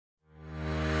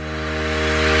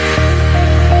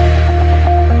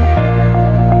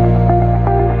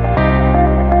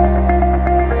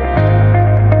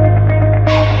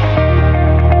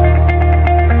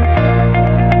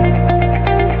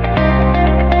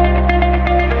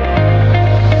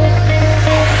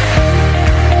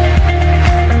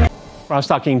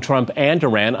Cross-talking Trump and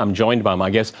Iran. I'm joined by my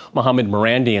guest, Mohammed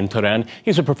Marandi in Tehran.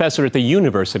 He's a professor at the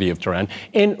University of Tehran.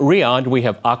 In Riyadh, we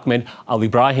have Ahmed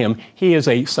Al-Ibrahim. He is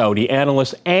a Saudi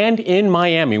analyst. And in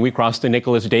Miami, we cross to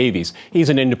Nicholas Davies. He's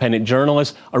an independent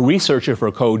journalist, a researcher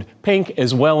for Code Pink,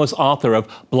 as well as author of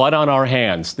Blood on Our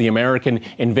Hands, The American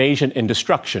Invasion and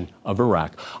Destruction of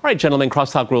Iraq. All right, gentlemen,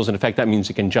 crosstalk rules in effect. That means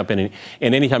you can jump in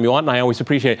anytime you want, and I always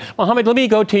appreciate it. Mohammed, let me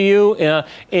go to you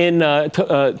in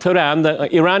Tehran.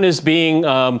 Iran is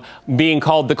being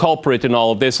called the culprit in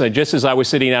all of this. Just as I was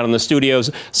sitting out in the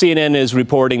studios, CNN is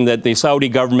reporting that the Saudi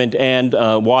government and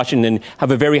Washington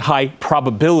have a very high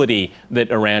probability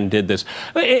that Iran did this.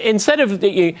 Instead of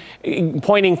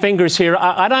pointing fingers here,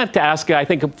 I'd have to ask, I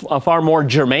think, a far more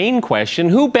germane question.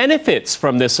 Who benefits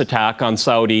from this attack on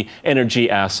Saudi energy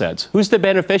assets? Who's the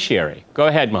beneficiary? Go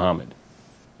ahead, Mohammed.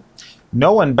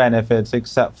 No one benefits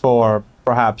except for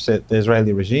perhaps the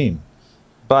Israeli regime.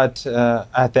 But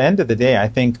at the end of the day, I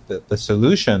think that the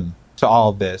solution to all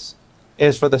of this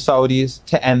is for the Saudis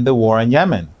to end the war in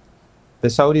Yemen. The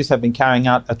Saudis have been carrying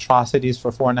out atrocities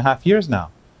for 4.5 years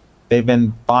now. They've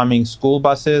been bombing school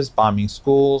buses, bombing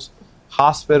schools,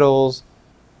 hospitals,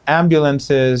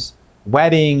 ambulances,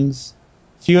 weddings,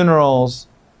 funerals,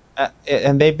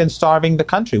 and they've been starving the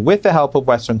country with the help of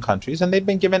Western countries, and they've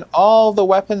been given all the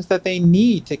weapons that they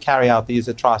need to carry out these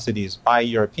atrocities by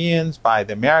Europeans, by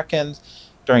the Americans,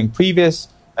 during previous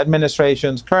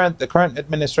administrations, the current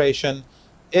administration.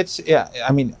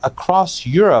 I mean, across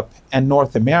Europe and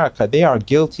North America, they are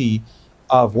guilty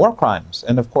of war crimes.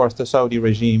 And of course, the Saudi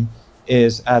regime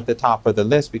is at the top of the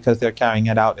list because they're carrying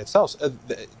it out itself.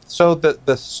 So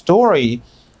the story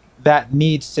that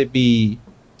needs to be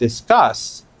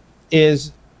discussed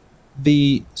is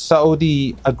the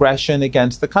Saudi aggression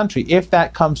against the country. If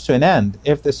that comes to an end,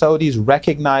 if the Saudis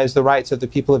recognize the rights of the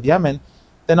people of Yemen,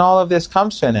 then all of this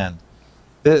comes to an end.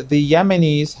 The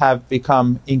Yemenis have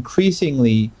become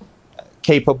increasingly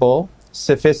capable,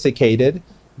 sophisticated.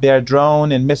 Their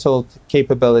drone and missile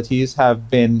capabilities have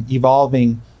been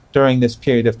evolving during this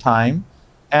period of time,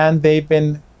 and they've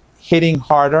been hitting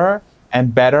harder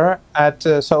and better at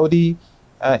Saudi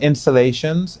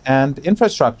installations and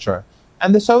infrastructure.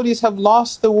 And the Saudis have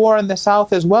lost the war in the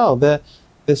south as well. The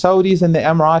Saudis and the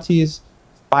Emiratis,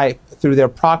 through their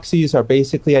proxies, are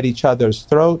basically at each other's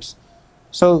throats.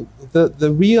 So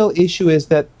the real issue is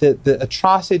that the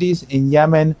atrocities in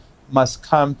Yemen must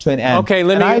come to an end. Okay,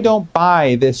 I don't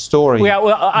buy this story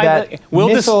that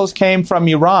missiles came from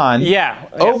Iran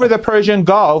over the Persian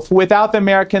Gulf without the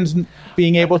Americans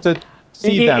being able to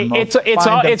see them.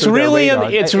 It's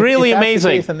really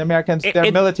amazing. And the Americans,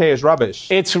 their military is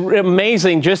rubbish. It's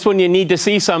amazing. Just when you need to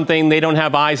see something, they don't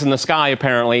have eyes in the sky,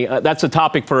 apparently. That's a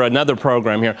topic for another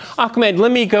program here. Ahmed,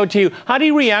 let me go to you. How do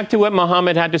you react to what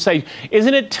Mohammed had to say?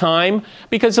 Isn't it time?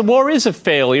 Because the war is a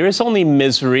failure. It's only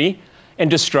misery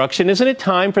and destruction. Isn't it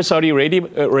time for Saudi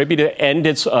Arabia to end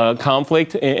its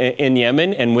conflict in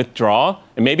Yemen and withdraw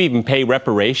and maybe even pay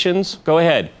reparations? Go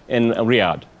ahead, in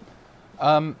Riyadh.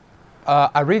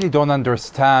 I really don't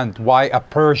understand why a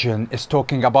Persian is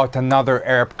talking about another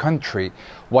Arab country.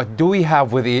 What do we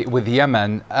have with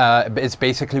Yemen? It's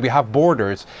basically we have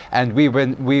borders, and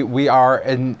we are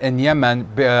in Yemen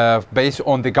based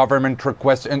on the government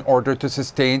request in order to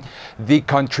sustain the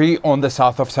country on the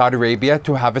south of Saudi Arabia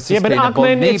to have a sustainable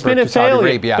neighbor to Saudi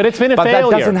Arabia. But it's been a failure.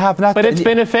 That doesn't have nothing. But it's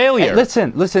been a failure.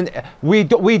 Listen.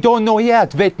 We don't know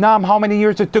yet. Vietnam, how many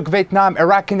years it took Vietnam,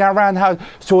 Iraq and Iran.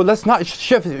 So let's not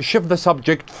shift the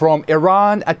subject from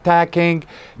Iran attacking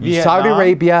Saudi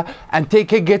Arabia and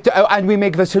taking it, and we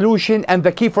make the solution and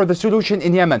the key for the solution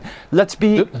in Yemen. Let's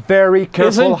be very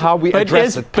careful how we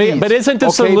address it, please. But isn't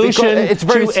the solution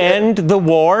to end the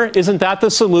war? Isn't that the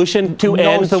solution to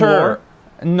end the war?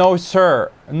 No,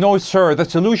 sir. No, sir. The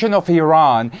solution of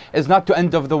Iran is not to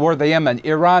end of the war in Yemen.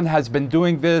 Iran has been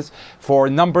doing this for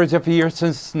numbers of years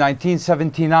since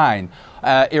 1979.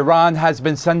 Iran has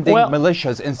been sending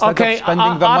militias instead of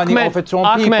spending the money of its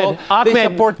own people. They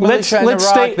support militia in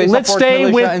Iraq. They support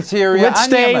militia in Syria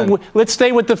and Yemen. Let's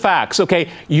stay with the facts. Okay,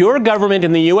 your government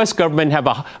and the U.S. government have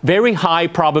a very high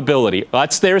probability.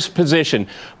 That's their position.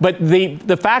 But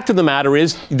the fact of the matter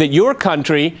is that your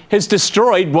country has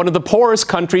destroyed one of the poorest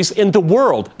countries in the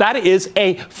world. That is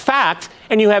a fact,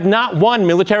 and you have not won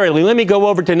militarily. Let me go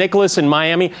over to Nicholas in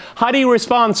Miami. How do you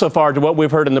respond so far to what we've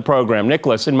heard in the program?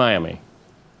 Nicholas in Miami.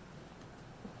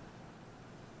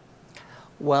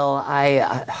 Well,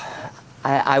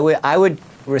 I would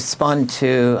respond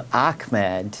to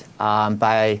Ahmed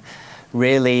by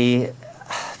really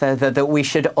that we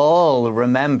should all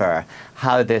remember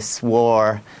how this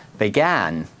war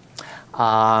began.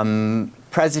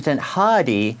 President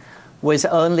Hadi was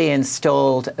only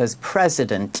installed as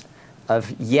president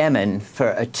of Yemen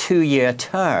for a 2-year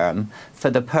term for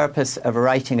the purpose of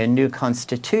writing a new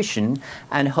constitution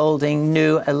and holding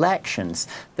new elections.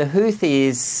 The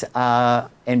Houthis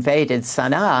invaded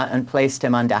Sana'a and placed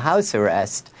him under house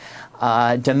arrest,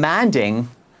 demanding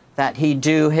that he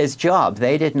do his job.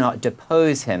 They did not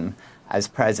depose him as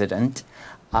president.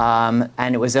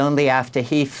 And it was only after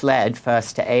he fled,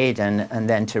 first to Aden and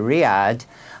then to Riyadh,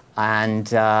 and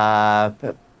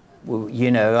you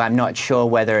know, I'm not sure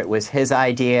whether it was his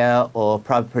idea or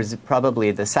probably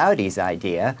the Saudis'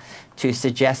 idea to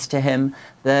suggest to him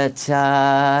that,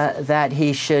 that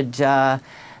he should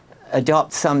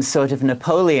adopt some sort of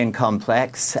Napoleon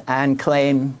complex and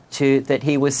claim that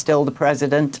he was still the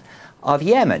president of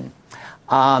Yemen.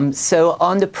 So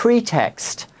on the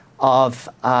pretext of,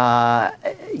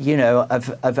 you know,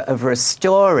 of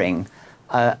restoring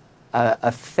a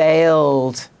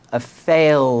failed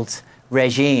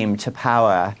regime to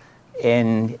power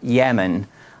in Yemen,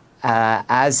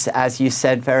 as you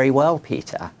said very well,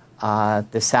 Peter,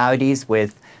 the Saudis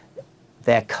with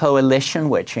their coalition,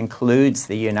 which includes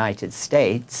the United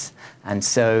States, and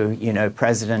so, you know,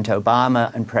 President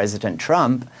Obama and President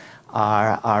Trump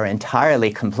are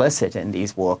entirely complicit in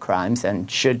these war crimes and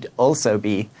should also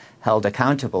be held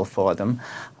accountable for them.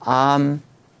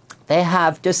 They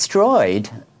have destroyed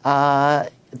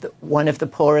one of the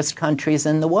poorest countries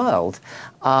in the world.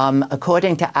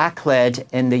 According to ACLED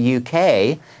in the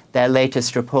UK, their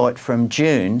latest report from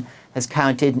June has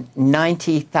counted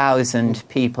 90,000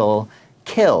 people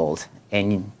killed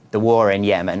in the war in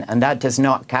Yemen, and that does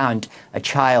not count a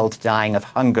child dying of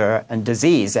hunger and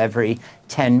disease every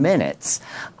 10 minutes.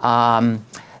 The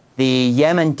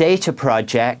Yemen Data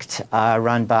Project,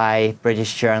 run by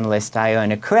British journalist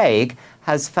Iona Craig,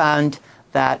 has found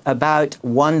that about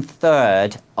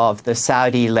 1/3 of the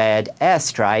Saudi-led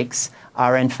airstrikes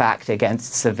are in fact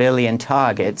against civilian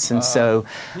targets, and so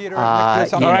you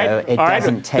know, it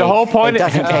doesn't take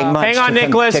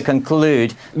much to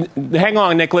conclude. Hang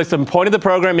on, Nicholas. The point of the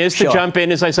program is to jump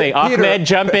in, as I say. Ahmed,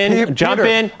 jump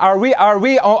in. Are we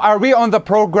on the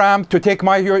program to take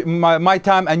my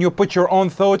time and you put your own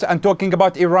thoughts and talking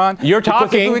about Iran? You're talking.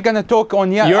 Because if we're going to talk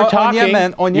on Yemen. You're talking. No,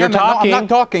 I'm not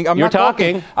talking. I'm not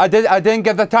talking. I didn't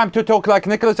get the time to talk like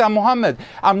Nicholas and Mohammed.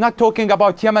 I'm not talking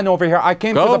about Yemen over here. I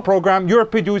came to the program. You're a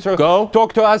producer.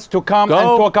 Talk to us to come and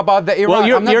talk about the Iran.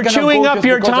 Well, you're chewing up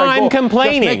your time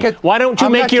complaining. Why don't you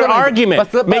make your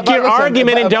argument? Make your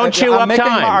argument and don't chew up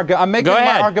time. I'm making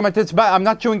my argument. It's bad. I'm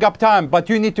not chewing up time, but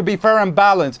you need to be fair and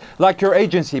balanced like your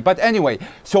agency. But anyway,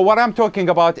 so what I'm talking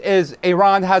about is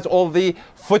Iran has all the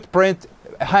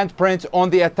handprints on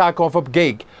the attack of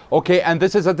Abqaiq. Okay, and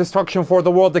this is a destruction for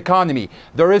the world economy.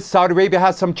 Saudi Arabia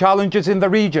has some challenges in the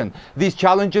region. These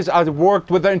challenges are worked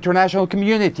with the international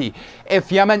community.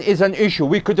 If Yemen is an issue,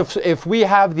 we could have, if we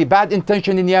have the bad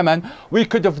intention in Yemen, we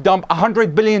could have dumped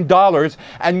 $100 billion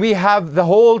and we have the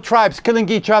whole tribes killing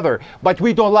each other. But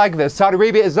we don't like this. Saudi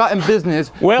Arabia is not in business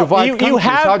to divide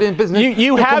countries.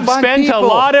 You have spent a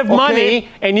lot of money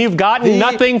and you've gotten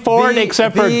nothing for it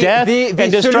except for death and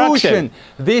destruction.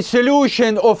 The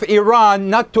solution of Iran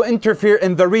not to interfere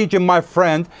in the region, my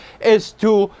friend, is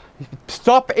to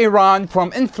stop Iran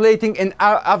from inflating in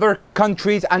other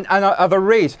countries and other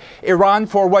race. Iran,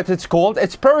 for what it's called,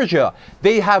 it's Persia.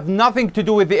 They have nothing to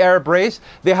do with the Arab race.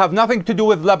 They have nothing to do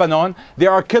with Lebanon. They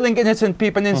are killing innocent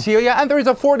people in Syria, and there is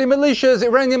a 40 militias,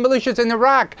 Iranian militias in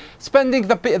Iraq. Spending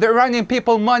the Iranian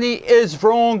people money is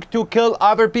wrong to kill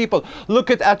other people. Look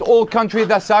at all countries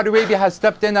that Saudi Arabia has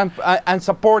stepped in and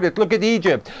supported. Look at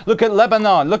Egypt. Look at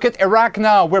Lebanon. Look at Iraq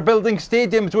now. We're building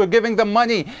stadiums. We're giving them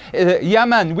money.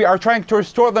 Yemen, we are trying to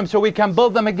restore them so we can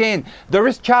build them again. There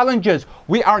is challenges.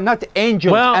 We are not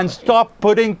angels, and stop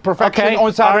putting perfection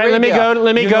on Saudi Arabia.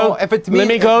 Let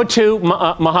me go to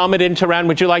Mohammed in Tehran.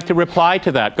 Would you like to reply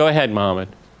to that? Go ahead, Mohammed.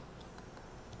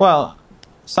 Well,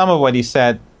 some of what he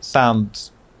said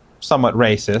sounds somewhat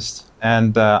racist,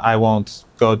 and I won't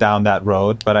go down that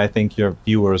road, but I think your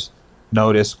viewers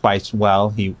noticed quite well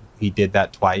he did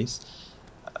that twice.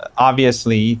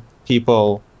 Obviously,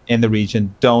 people in the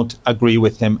region don't agree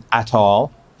with him at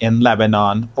all in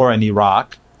Lebanon or in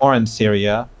Iraq or in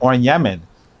Syria or in Yemen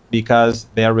because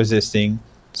they're resisting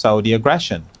Saudi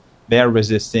aggression. They're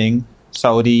resisting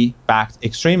Saudi-backed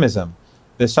extremism.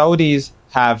 The Saudis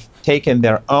have taken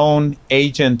their own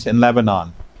agent in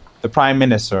Lebanon, the prime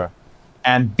minister,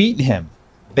 and beaten him.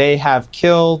 They have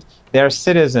killed their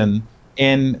citizen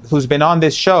who's been on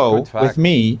this show with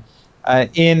me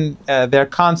in their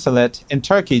consulate in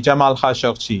Turkey, Jamal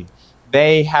Khashoggi.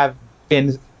 They have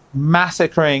been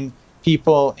massacring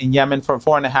people in Yemen for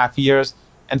 4.5 years,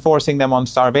 and forcing them on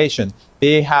starvation.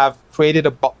 They have created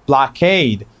a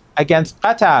blockade against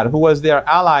Qatar, who was their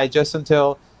ally just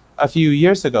until a few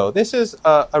years ago. This is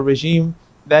a regime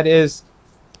that is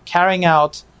carrying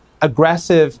out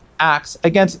aggressive acts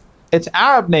against its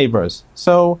Arab neighbors.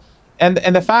 So, and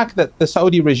the fact that the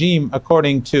Saudi regime,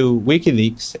 according to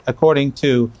WikiLeaks, according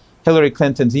to Hillary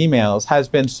Clinton's emails, has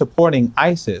been supporting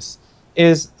ISIS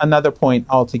is another point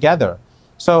altogether.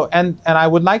 So, and I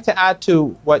would like to add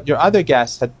to what your other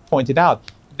guests had pointed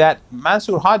out, that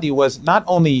Mansour Hadi was not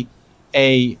only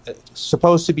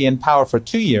supposed to be in power for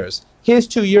 2 years, his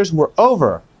 2 years were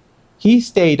over. He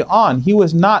stayed on. He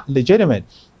was not legitimate.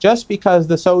 Just because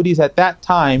the Saudis at that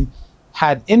time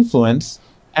had influence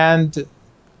and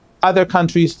other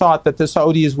countries thought that the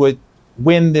Saudis would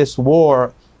win this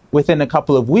war within a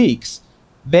couple of weeks,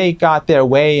 they got their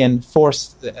way and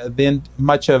forced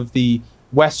much of the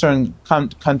Western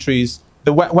countries,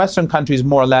 Western countries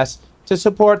more or less, to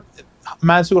support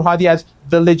Mansour Hadi as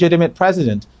the legitimate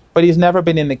president. But he's never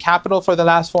been in the capital for the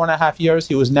last 4.5 years.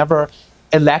 He was never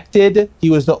elected. He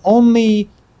was the only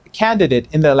candidate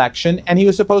in the election, and he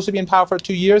was supposed to be in power for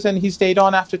 2 years, and he stayed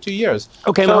on after 2 years.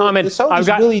 Okay, so Mohammed, I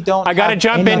got to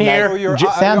jump in here.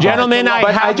 Gentlemen,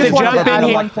 I have to jump in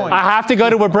here. I have to go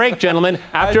to a break, gentlemen.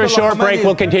 After a short break,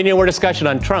 we'll continue our discussion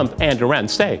on Trump and Iran.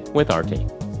 Stay with RT.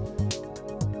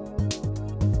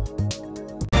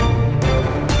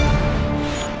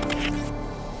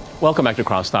 Welcome back to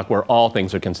Crosstalk, where all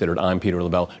things are considered. I'm Peter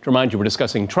LaBelle. To remind you, we're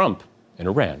discussing Trump and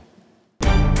Iran.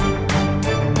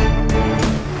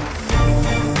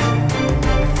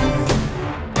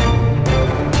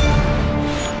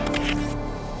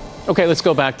 Okay, let's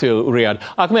go back to Riyadh.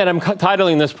 Ahmed, I'm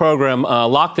titling this program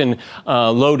Locked and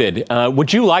Loaded.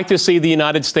 Would you like to see the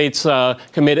United States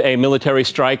commit a military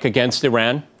strike against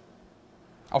Iran?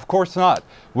 Of course not.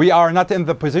 We are not in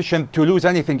the position to lose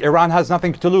anything. Iran has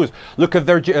nothing to lose. Look at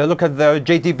their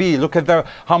GDP. Look at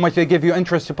how much they give you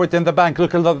interest to put in the bank.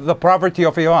 Look at the poverty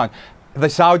of Iran. The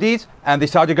Saudis and the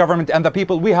Saudi government and the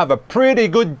people, we have a pretty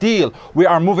good deal. We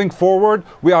are moving forward.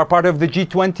 We are part of the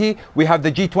G20. We have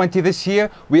the G20 this year.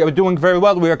 We are doing very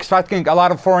well. We are extracting a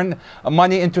lot of foreign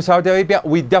money into Saudi Arabia.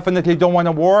 We definitely don't want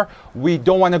a war. We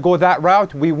don't want to go that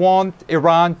route. We want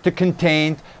Iran to be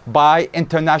contained by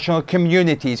international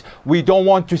communities. We don't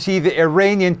want to see the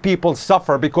Iranian people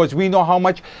suffer, because we know how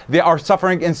much they are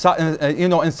suffering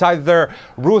inside their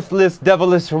ruthless,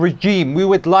 devilish regime. We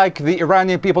would like the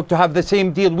Iranian people to have the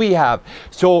same deal we have.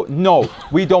 So no,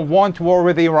 we don't want war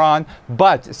with Iran,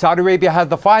 but Saudi Arabia has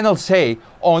the final say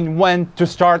on when to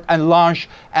start and launch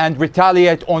and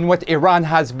retaliate on what Iran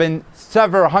has been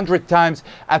several hundred times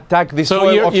attacked the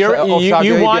soil of Saudi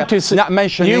Arabia. Not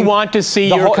mentioning you want to see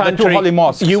your country.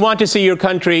 You want to see your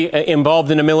country involved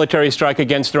in a military strike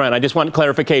against Iran. I just want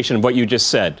clarification of what you just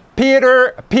said.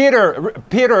 Peter,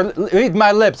 read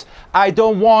my lips. I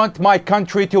don't want my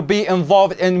country to be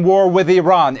involved in war with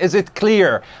Iran. Is it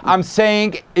clear? I'm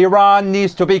saying Iran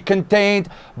needs to be contained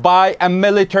by a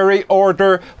military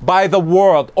order by the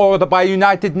world or by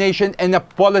United Nations in a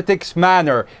politics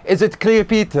manner. Is it clear,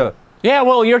 Peter? Yeah,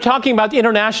 well, you're talking about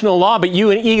international law, but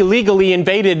you illegally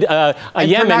invaded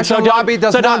Yemen. So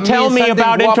don't tell me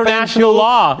about international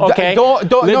law, okay? No.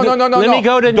 Let me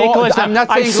go to Nicholas.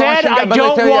 I said I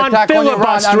don't want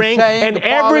filibustering, and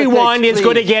everyone is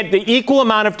going to get the equal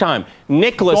amount of time.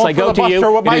 Nicholas, I go to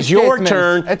you. It is your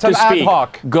turn to speak.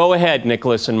 Go ahead,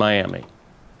 Nicholas in Miami.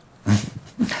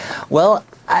 Well,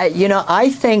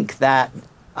 I think that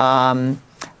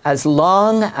as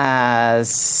long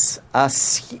as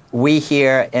we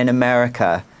here in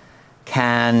America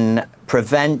can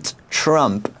prevent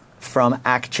Trump from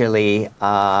actually,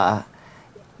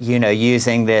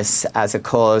 using this as a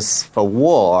cause for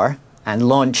war and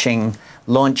launching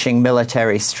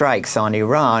military strikes on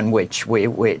Iran, which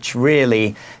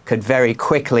really could very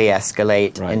quickly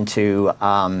escalate into,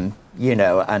 an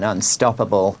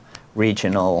unstoppable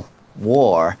regional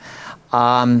war.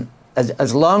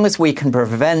 As long as we can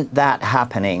prevent that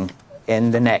happening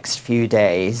in the next few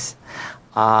days,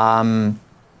 then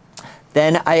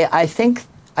I think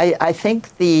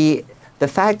the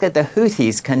fact that the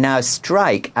Houthis can now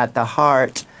strike at the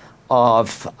heart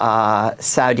of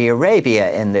Saudi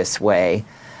Arabia in this way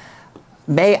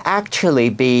may actually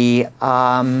be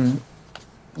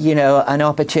an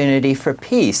opportunity for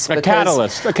peace. A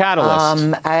catalyst.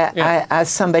 As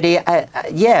somebody,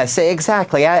 yes,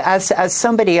 exactly. As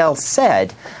somebody else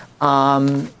said,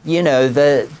 the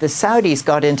Saudis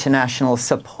got international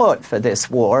support for this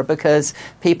war because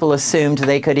people assumed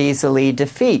they could easily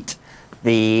defeat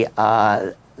the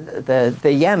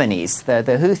Yemenis,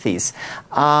 the Houthis.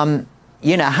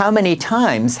 How many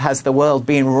times has the world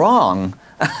been wrong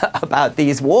about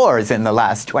these wars in the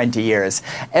last 20 years.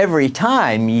 Every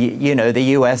time, you know, the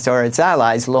U.S. or its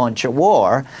allies launch a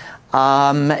war,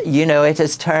 you know, it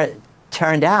has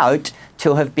turned out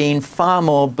to have been far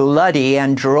more bloody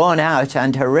and drawn out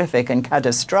and horrific and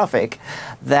catastrophic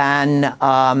than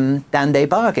they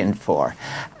bargained for.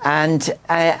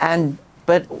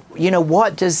 But you know,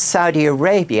 what does Saudi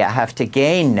Arabia have to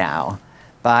gain now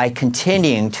by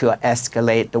continuing to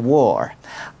escalate the war?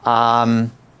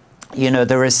 You know,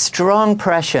 there is strong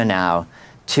pressure now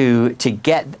to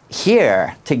get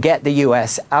the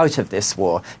U.S. out of this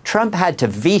war. Trump had to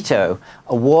veto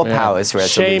a war powers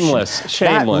resolution. Shameless.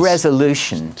 That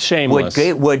resolution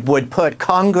would put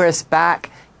Congress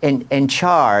back in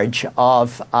charge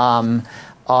of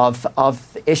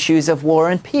issues of war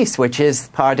and peace, which is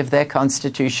part of their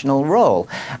constitutional role.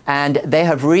 And they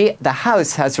have the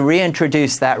House has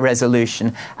reintroduced that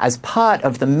resolution as part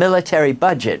of the military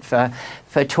budget for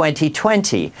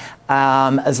 2020.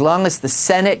 As long as the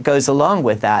Senate goes along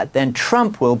with that, then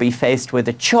Trump will be faced with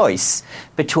a choice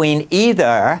between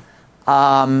either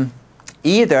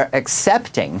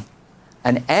accepting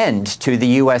an end to the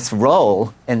U.S.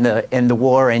 role in the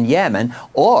war in Yemen,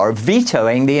 or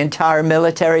vetoing the entire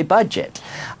military budget.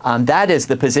 That is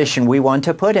the position we want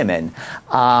to put him in.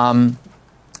 And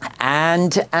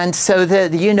so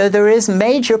you know, there is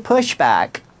major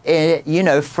pushback, you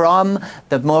know, from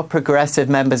the more progressive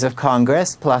members of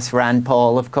Congress, plus Rand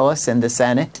Paul, of course, in the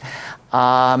Senate,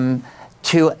 and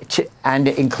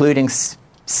including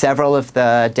several of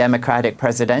the Democratic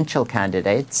presidential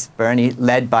candidates,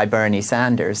 led by Bernie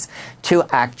Sanders, to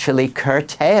actually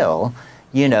curtail,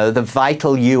 you know, the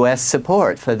vital U.S.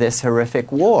 support for this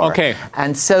horrific war. Okay.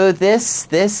 And so this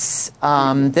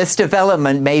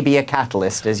development may be a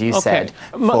catalyst, as you said,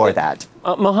 for that.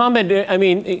 Mohammed, I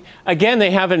mean, again,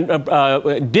 they haven't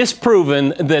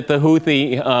disproven that the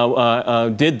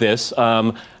Houthi did this,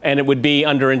 and it would be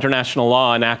under international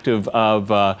law an act of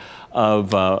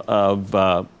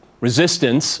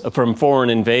resistance from foreign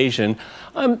invasion.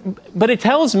 But it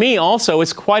tells me also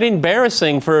it's quite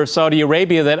embarrassing for Saudi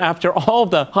Arabia that after all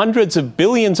the hundreds of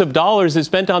billions of dollars they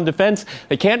spent on defense,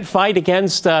 they can't fight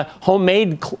against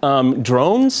homemade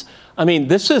drones. I mean,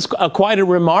 this is quite a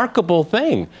remarkable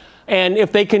thing. And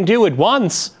if they can do it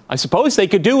once, I suppose they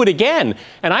could do it again.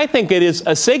 And I think it is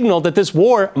a signal that this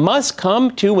war must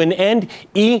come to an end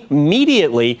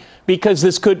immediately, because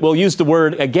this could, we'll use the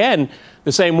word again,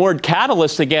 the same word,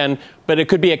 catalyst again, but it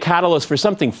could be a catalyst for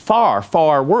something far,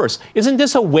 far worse. Isn't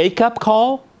this a wake-up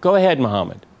call? Go ahead,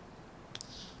 Mohammed.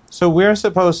 So we're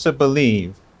supposed to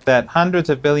believe that hundreds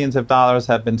of billions of dollars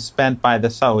have been spent by the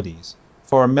Saudis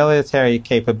for military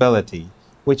capability,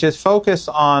 which is focused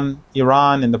on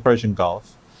Iran in the Persian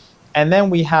Gulf. And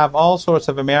then we have all sorts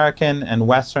of American and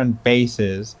Western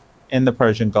bases in the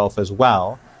Persian Gulf as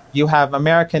well. You have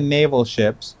American naval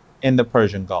ships in the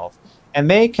Persian Gulf. And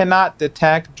they cannot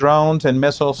detect drones and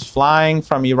missiles flying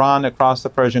from Iran across the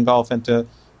Persian Gulf into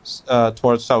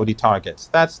towards Saudi targets.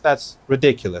 That's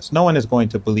ridiculous. No one is going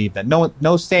to believe that.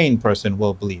 No sane person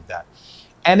will believe that.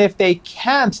 And if they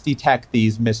can't detect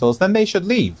these missiles, then they should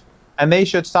leave. And they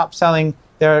should stop selling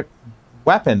their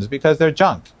weapons because they're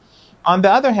junk. On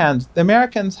the other hand, the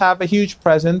Americans have a huge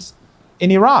presence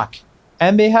in Iraq.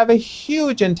 And they have a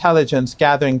huge intelligence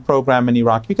gathering program in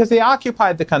Iraq because they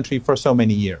occupied the country for so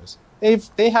many years.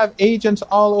 They have agents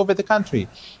all over the country.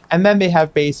 And then they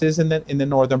have bases in the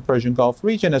northern Persian Gulf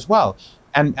region as well.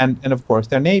 And of course,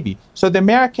 their Navy. So the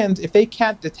Americans, if they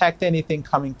can't detect anything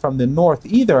coming from the north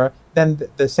either, then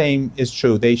the same is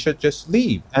true. They should just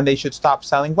leave and they should stop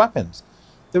selling weapons.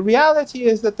 The reality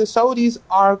is that the Saudis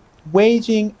are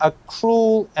waging a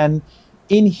cruel and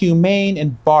inhumane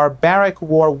and barbaric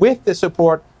war with the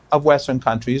support of Western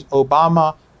countries.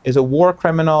 Obama is a war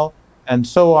criminal, and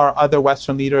so are other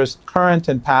Western leaders, current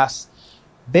and past.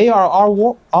 They are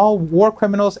all war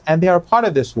criminals, and they are part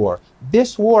of this war.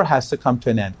 This war has to come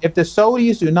to an end. If the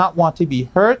Saudis do not want to be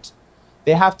hurt,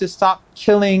 they have to stop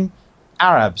killing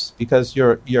Arabs, because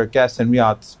your guest in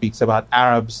Riyadh speaks about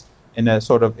Arabs in a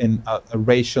sort of a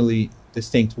racially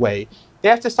distinct way. They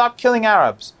have to stop killing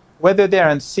Arabs, whether they're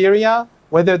in Syria,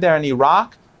 whether they're in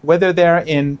Iraq, whether they're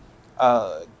in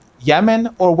Yemen,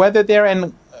 or whether they're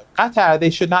in Qatar. They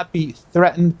should not be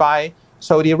threatened by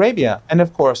Saudi Arabia. And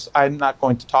of course, I'm not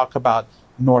going to talk about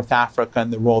North Africa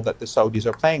and the role that the Saudis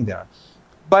are playing there.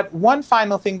 But one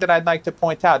final thing that I'd like to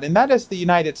point out, and that is the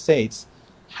United States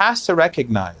has to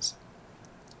recognize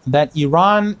that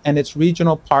Iran and its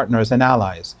regional partners and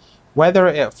allies,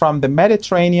 whether from the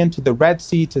Mediterranean to the Red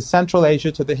Sea to Central Asia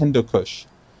to the Hindu Kush,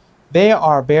 they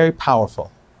are very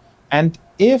powerful. And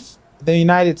if the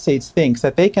United States thinks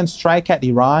that they can strike at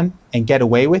Iran and get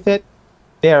away with it,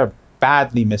 they're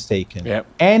badly mistaken. Yep.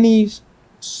 Any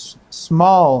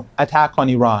small attack on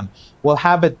Iran will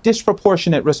have a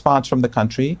disproportionate response from the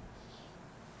country,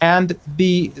 and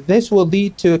this will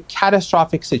lead to a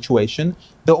catastrophic situation.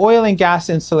 The oil and gas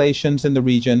installations in the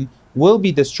region will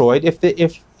be destroyed. If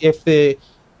the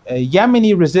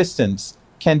Yemeni resistance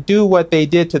can do what they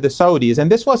did to the Saudis,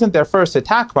 and this wasn't their first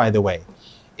attack, by the way,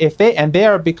 and they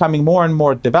are becoming more and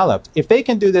more developed. If they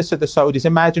can do this to the Saudis,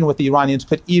 imagine what the Iranians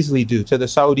could easily do to the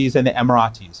Saudis and the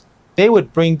Emiratis. They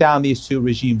would bring down these two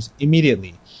regimes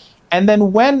immediately. And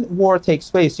then when war takes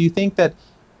place, do you think that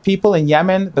people in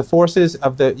Yemen, the forces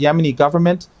of the Yemeni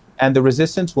government and the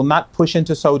resistance will not push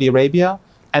into Saudi Arabia?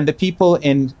 And the people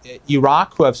in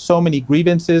Iraq who have so many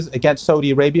grievances against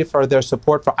Saudi Arabia for their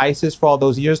support for ISIS for all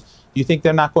those years, do you think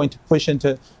they're not going to push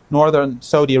into northern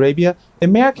Saudi Arabia? The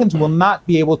Americans will not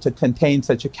be able to contain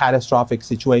such a catastrophic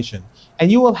situation. And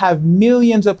you will have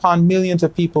millions upon millions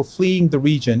of people fleeing the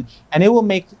region, and it will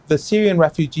make the Syrian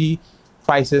refugee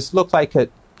crisis look like a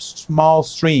small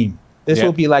stream. This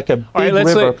will be like a big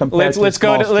river compared to a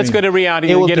small stream. Let's go to Riyadh.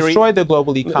 It will destroy the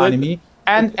global economy.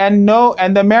 And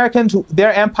the Americans,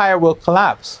 their empire will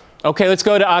collapse. Okay, let's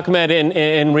go to Ahmed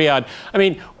in Riyadh. I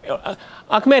mean,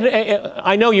 Ahmed,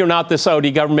 I know you're not the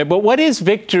Saudi government, but what is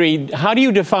victory? How do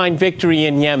you define victory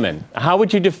in Yemen? How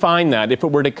would you define that if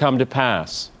it were to come to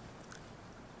pass?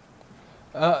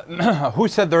 Who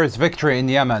said there is victory in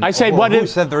Yemen? I said, who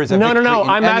said there is a victory No.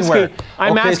 I'm anywhere?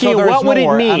 asking you, what would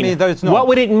it mean? What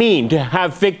would it mean to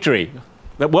have victory?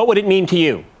 What would it mean to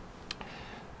you?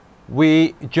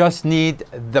 We just need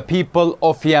the people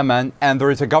of Yemen, and there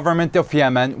is a government of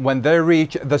Yemen, when they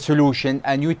reach the solution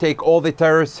and you take all the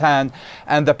terrorists' hand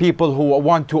and the people who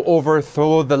want to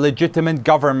overthrow the legitimate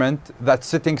government that's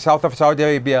sitting south of Saudi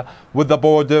Arabia with the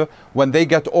border, when they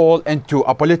get all into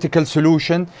a political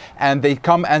solution and they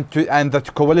come and the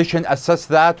coalition assess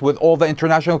that with all the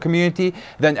international community,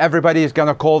 then everybody is going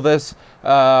to call this,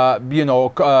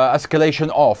 escalation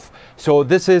off. So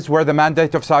this is where the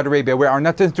mandate of Saudi Arabia, we are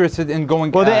not interested in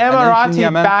going. Well, the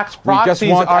Emirati-backed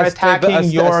proxies are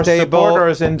attacking your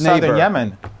supporters in southern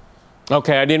Yemen.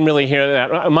 Okay, I didn't really hear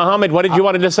that. Mohammed, what did you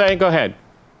want to say? Go ahead.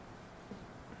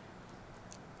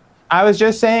 I was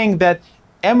just saying that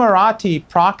Emirati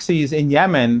proxies in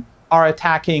Yemen are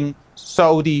attacking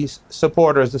Saudi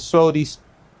supporters, the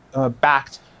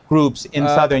Saudi-backed groups in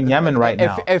southern Yemen right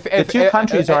now. The two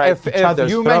countries are at each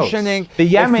other's throats. The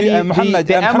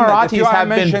Emiratis have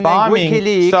been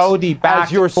bombing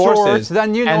Saudi-backed forces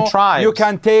then and tribes. You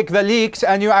can take the leaks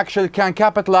and you actually can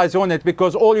capitalize on it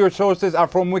because all your sources are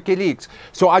from WikiLeaks.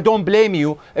 So I don't blame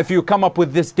you if you come up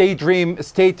with this daydream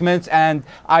statements and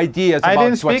ideas about what's going on. I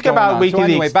didn't speak about WikiLeaks. So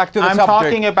anyway, back to the subject. I'm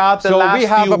talking about the last few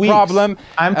weeks. So we have a problem.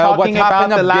 I'm talking about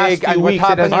the last few weeks.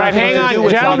 All right, hang on,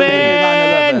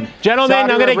 gentlemen. Gentlemen,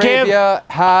 I'm going to I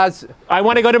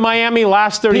want to go to Miami.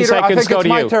 Last 30 seconds go to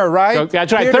you. My turn, right?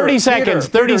 That's right. 30 seconds.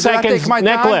 30 seconds.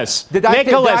 Nicholas.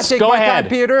 Nicholas, go ahead.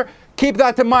 Peter, keep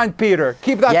that in mind, Peter.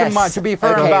 Keep that in mind to be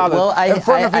fair and balanced in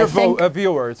front of your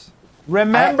viewers.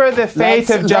 Remember the fate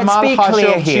of Jamal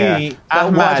Khashoggi,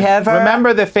 Ahmed.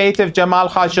 Remember the fate of Jamal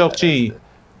Khashoggi.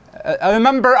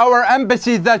 Remember our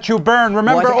embassies that you burn.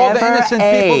 Remember all the innocent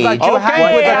people that you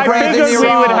had with I figured we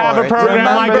would have a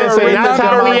program like this, and that's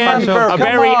how we end a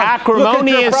very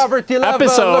acrimonious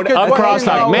episode of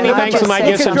Crosstalk. Many thanks to my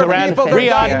guests in Tehran,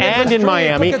 Riyadh, and in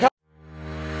Miami.